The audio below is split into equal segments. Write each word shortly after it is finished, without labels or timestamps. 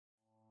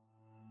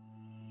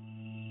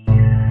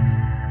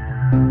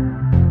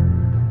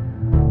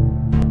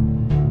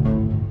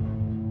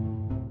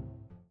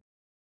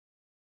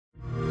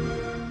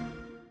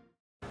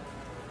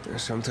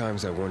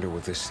Sometimes I wonder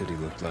what this city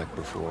looked like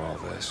before all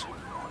this.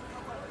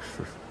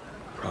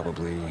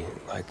 Probably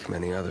like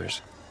many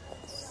others.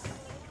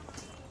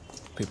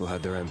 People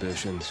had their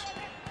ambitions,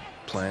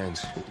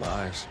 plans,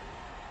 lives.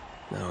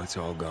 Now it's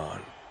all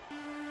gone.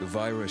 The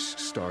virus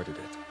started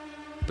it,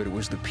 but it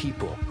was the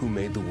people who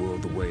made the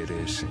world the way it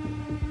is.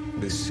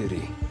 This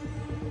city,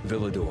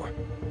 Villador.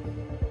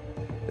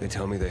 They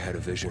tell me they had a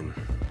vision.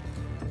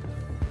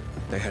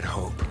 They had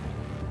hope.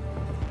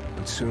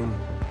 But soon,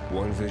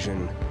 one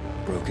vision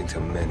broke into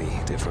many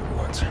different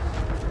ones.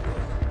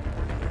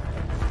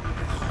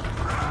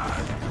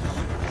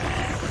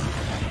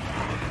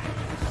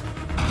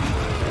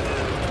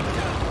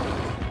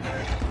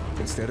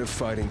 Instead of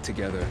fighting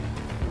together,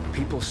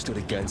 people stood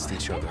against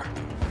each other.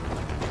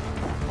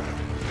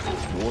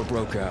 War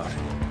broke out.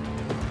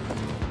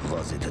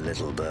 Was it a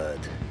little bird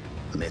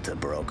with a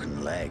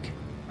broken leg?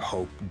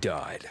 Hope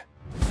died.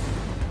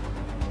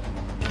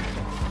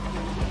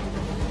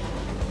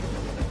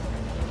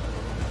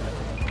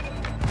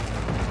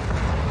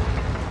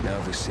 Now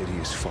the city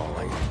is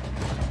falling.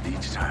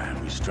 Each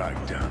time we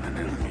strike down an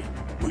enemy,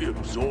 we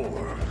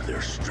absorb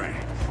their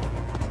strength.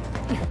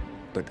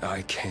 But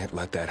I can't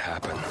let that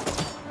happen.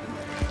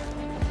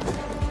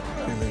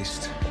 At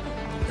least,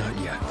 not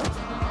yet.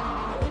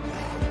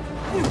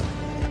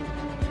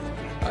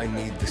 I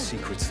need the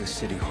secrets the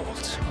city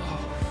holds.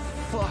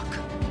 Fuck!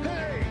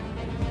 Hey!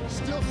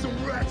 Still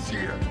some rats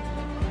here!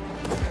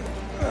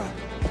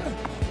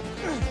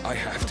 I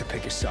have to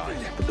pick a side.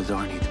 The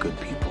bazaar needs good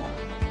people.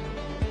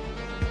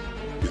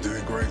 You're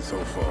doing great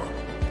so far.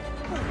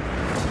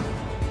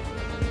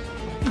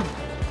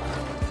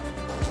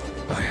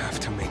 I have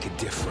to make a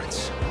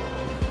difference.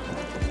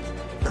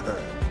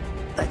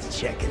 Let's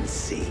check and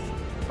see.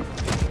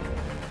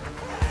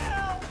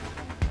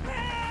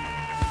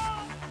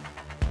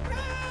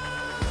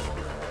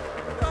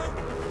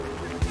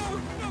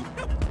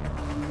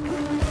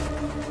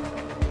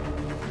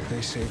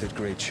 They say that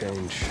great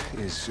change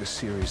is a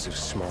series of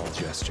small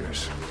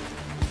gestures.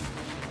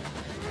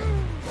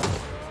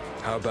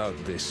 How about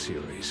this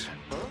series?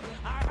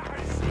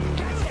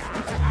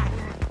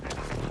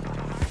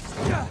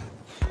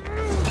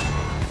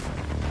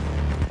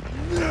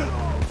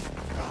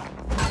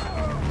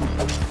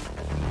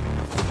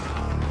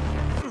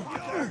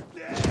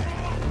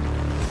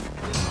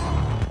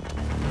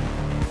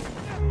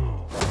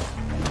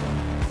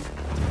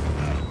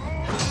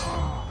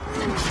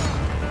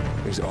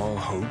 Is all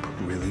hope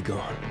really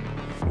gone?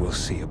 We'll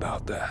see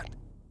about that.